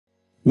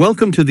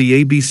Welcome to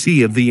the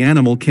ABC of the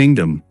animal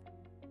kingdom.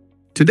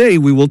 Today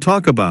we will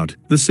talk about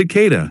the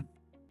cicada.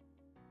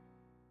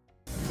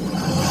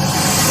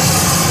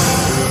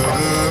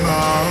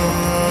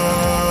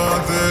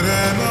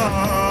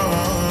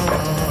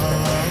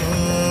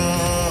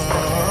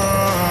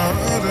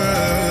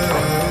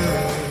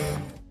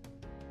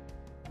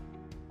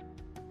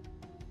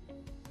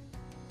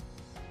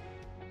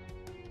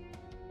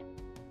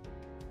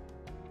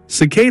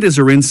 Cicadas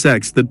are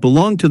insects that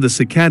belong to the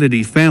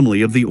Cicadidae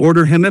family of the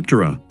order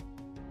Hemiptera.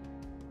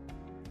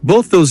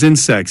 Both those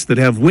insects that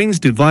have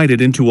wings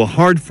divided into a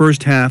hard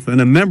first half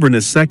and a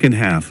membranous second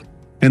half,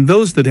 and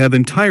those that have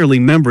entirely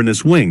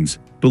membranous wings,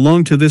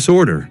 belong to this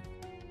order.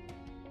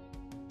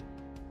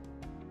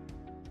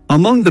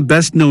 Among the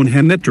best-known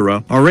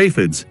Hemiptera are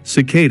aphids,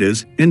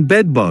 cicadas, and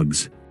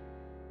bedbugs.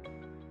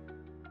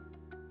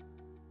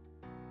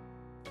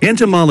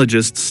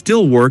 Entomologists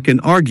still work and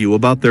argue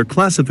about their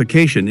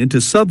classification into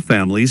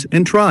subfamilies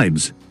and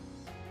tribes.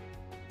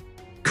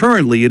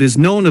 Currently, it is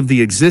known of the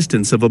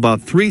existence of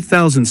about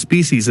 3,000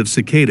 species of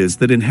cicadas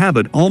that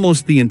inhabit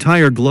almost the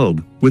entire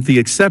globe, with the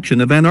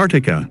exception of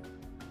Antarctica.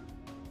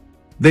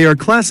 They are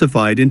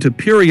classified into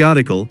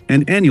periodical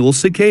and annual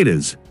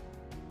cicadas.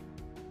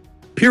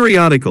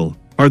 Periodical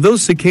are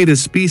those cicada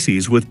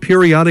species with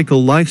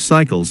periodical life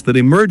cycles that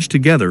emerge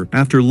together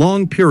after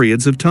long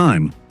periods of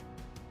time.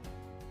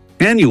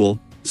 Annual,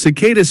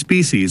 cicada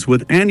species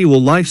with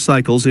annual life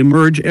cycles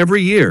emerge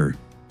every year.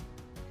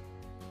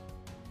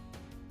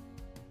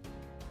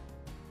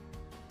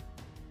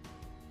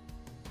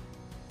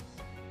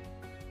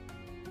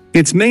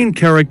 Its main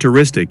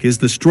characteristic is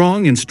the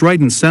strong and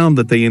strident sound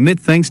that they emit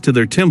thanks to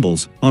their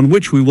tymbals, on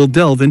which we will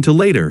delve into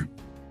later.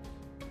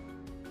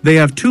 They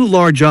have two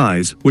large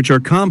eyes, which are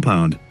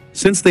compound,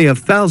 since they have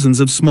thousands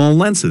of small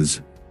lenses.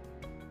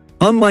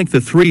 Unlike the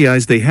three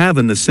eyes they have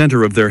in the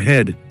center of their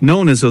head,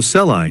 known as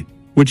ocelli,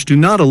 which do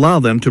not allow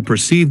them to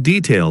perceive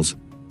details,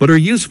 but are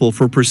useful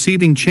for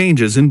perceiving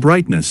changes in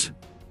brightness.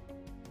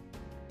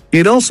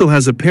 It also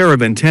has a pair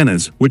of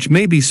antennas, which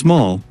may be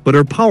small, but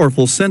are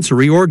powerful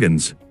sensory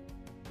organs.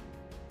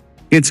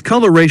 Its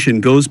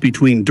coloration goes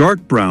between dark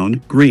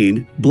brown,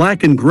 green,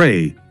 black and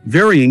gray,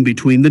 varying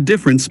between the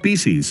different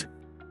species.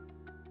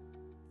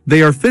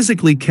 They are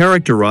physically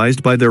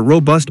characterized by their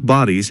robust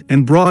bodies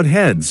and broad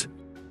heads.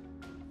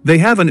 They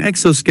have an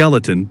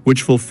exoskeleton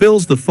which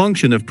fulfills the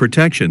function of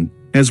protection,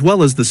 as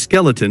well as the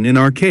skeleton in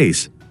our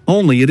case,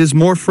 only it is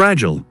more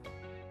fragile.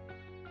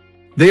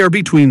 They are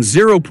between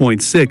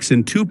 0.6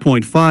 and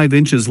 2.5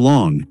 inches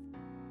long.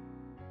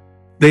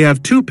 They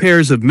have two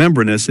pairs of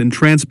membranous and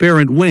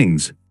transparent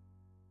wings.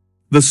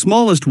 The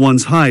smallest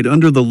ones hide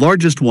under the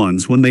largest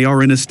ones when they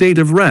are in a state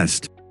of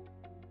rest.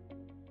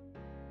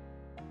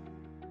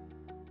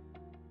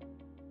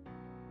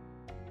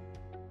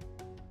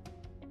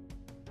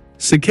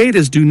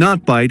 Cicadas do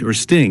not bite or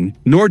sting,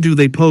 nor do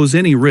they pose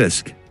any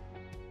risk.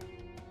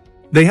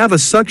 They have a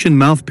suction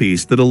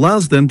mouthpiece that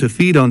allows them to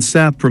feed on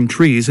sap from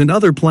trees and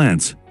other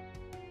plants.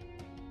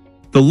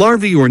 The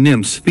larvae or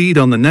nymphs feed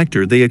on the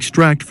nectar they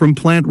extract from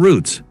plant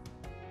roots.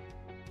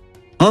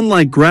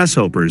 Unlike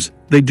grasshoppers,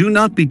 they do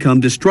not become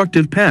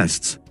destructive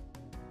pests.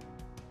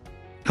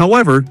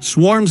 However,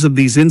 swarms of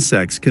these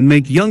insects can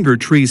make younger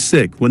trees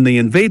sick when they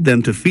invade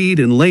them to feed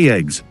and lay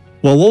eggs,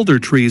 while older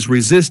trees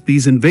resist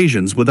these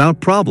invasions without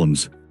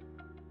problems.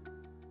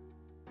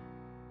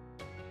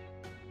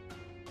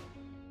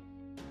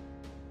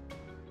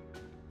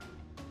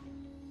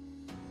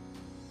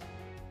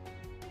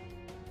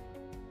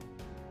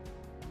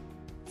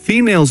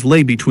 Females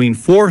lay between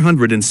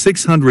 400 and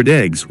 600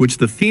 eggs, which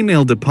the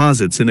female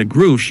deposits in a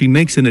groove she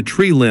makes in a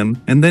tree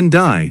limb and then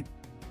die.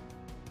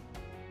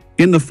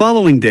 In the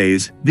following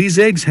days, these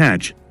eggs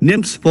hatch,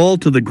 nymphs fall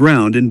to the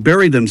ground and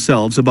bury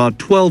themselves about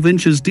 12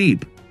 inches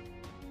deep.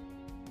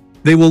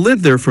 They will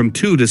live there from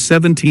 2 to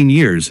 17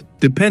 years,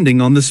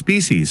 depending on the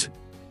species.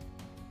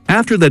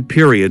 After that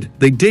period,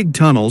 they dig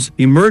tunnels,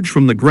 emerge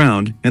from the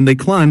ground, and they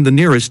climb the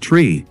nearest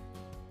tree.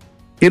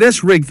 It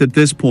is rigged at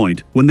this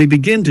point when they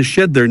begin to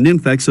shed their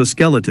nymph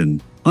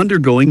exoskeleton,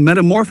 undergoing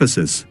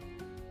metamorphosis.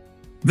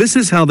 This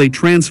is how they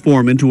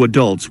transform into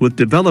adults with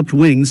developed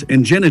wings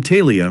and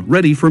genitalia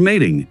ready for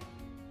mating.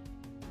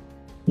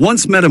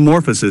 Once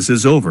metamorphosis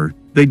is over,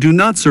 they do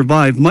not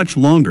survive much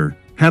longer,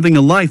 having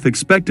a life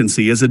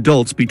expectancy as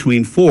adults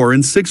between 4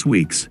 and 6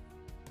 weeks.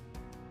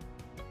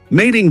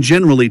 Mating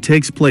generally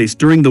takes place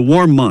during the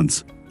warm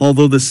months,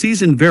 although the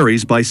season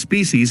varies by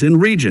species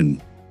and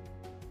region.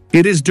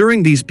 It is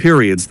during these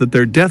periods that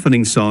their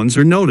deafening songs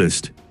are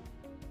noticed.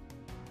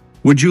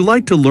 Would you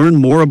like to learn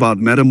more about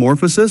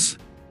metamorphosis?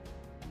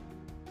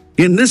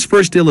 In this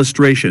first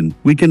illustration,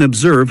 we can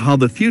observe how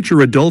the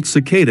future adult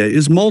cicada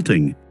is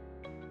molting.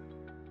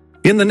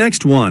 In the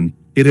next one,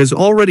 it has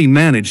already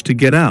managed to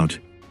get out.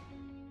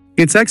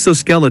 Its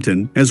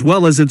exoskeleton, as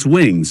well as its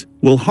wings,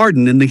 will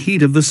harden in the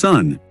heat of the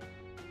sun.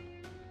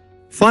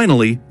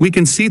 Finally, we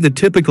can see the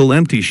typical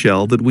empty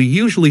shell that we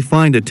usually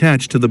find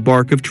attached to the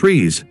bark of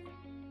trees.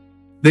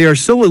 They are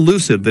so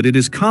elusive that it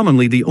is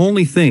commonly the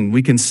only thing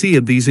we can see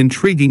of these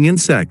intriguing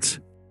insects.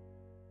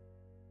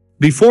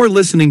 Before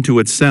listening to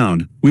its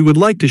sound, we would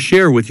like to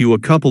share with you a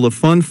couple of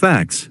fun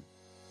facts.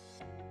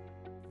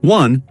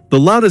 1. The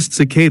loudest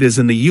cicadas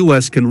in the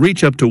US can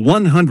reach up to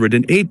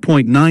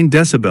 108.9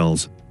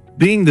 decibels,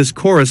 being this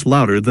chorus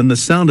louder than the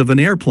sound of an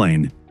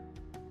airplane.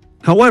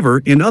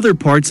 However, in other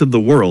parts of the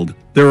world,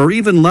 there are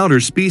even louder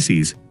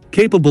species,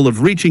 capable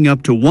of reaching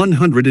up to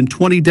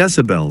 120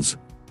 decibels.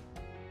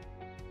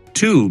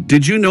 2.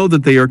 Did you know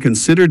that they are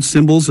considered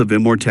symbols of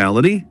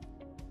immortality?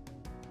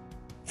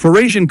 For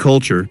Asian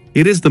culture,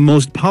 it is the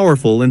most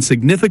powerful and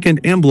significant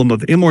emblem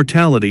of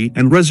immortality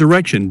and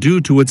resurrection due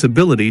to its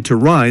ability to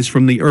rise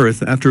from the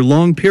earth after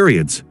long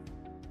periods.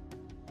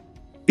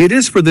 It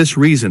is for this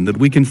reason that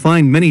we can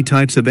find many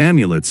types of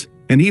amulets,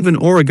 and even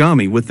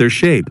origami with their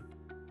shape.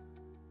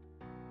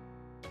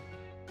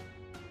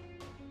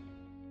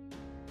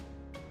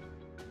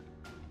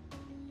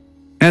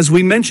 As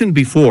we mentioned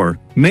before,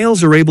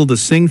 males are able to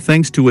sing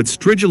thanks to its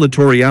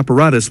stridulatory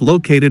apparatus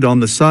located on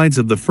the sides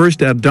of the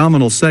first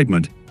abdominal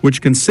segment,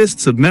 which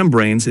consists of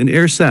membranes and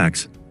air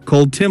sacs,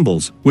 called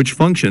tymbals, which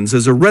functions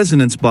as a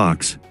resonance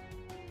box.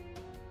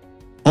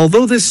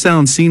 Although this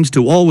sound seems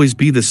to always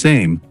be the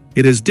same,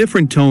 it has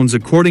different tones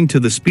according to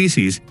the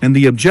species and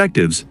the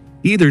objectives,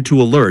 either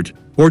to alert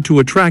or to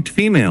attract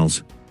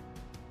females.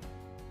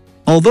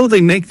 Although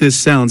they make these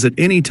sounds at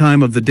any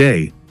time of the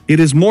day, it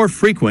is more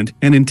frequent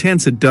and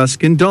intense at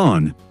dusk and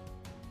dawn.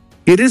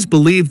 It is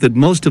believed that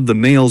most of the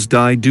males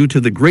die due to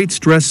the great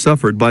stress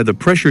suffered by the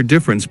pressure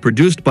difference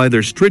produced by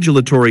their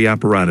stridulatory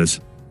apparatus,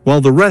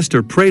 while the rest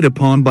are preyed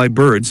upon by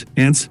birds,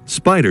 ants,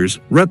 spiders,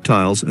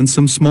 reptiles, and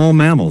some small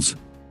mammals.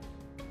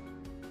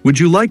 Would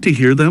you like to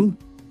hear them?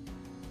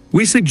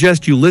 We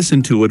suggest you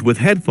listen to it with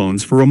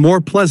headphones for a more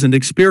pleasant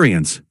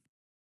experience.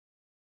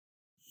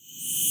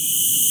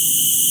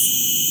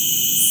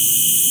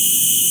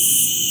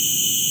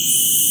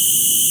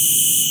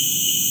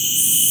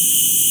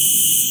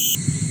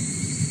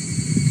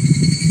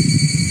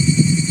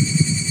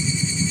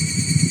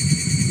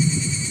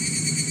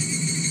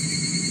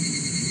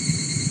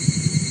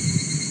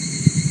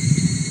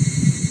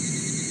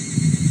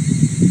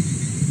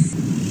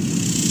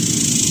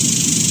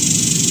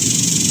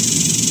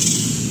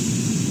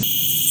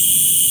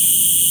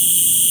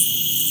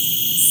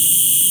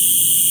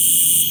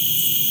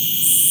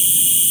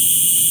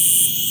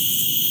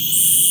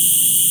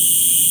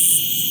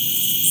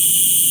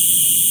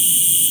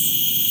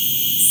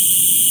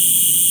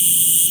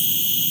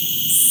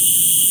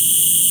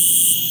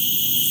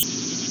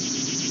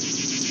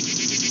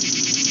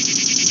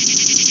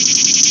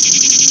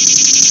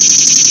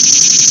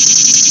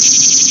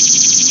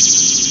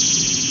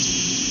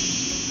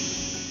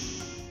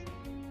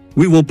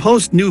 We will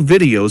post new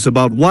videos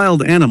about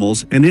wild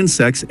animals and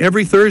insects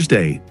every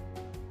Thursday.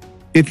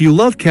 If you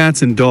love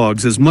cats and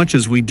dogs as much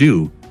as we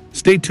do,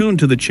 stay tuned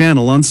to the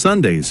channel on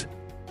Sundays.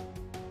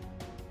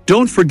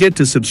 Don't forget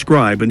to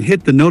subscribe and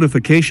hit the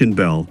notification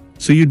bell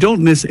so you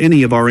don't miss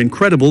any of our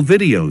incredible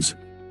videos.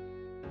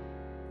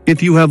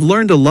 If you have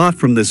learned a lot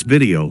from this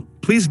video,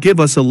 please give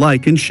us a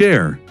like and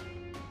share.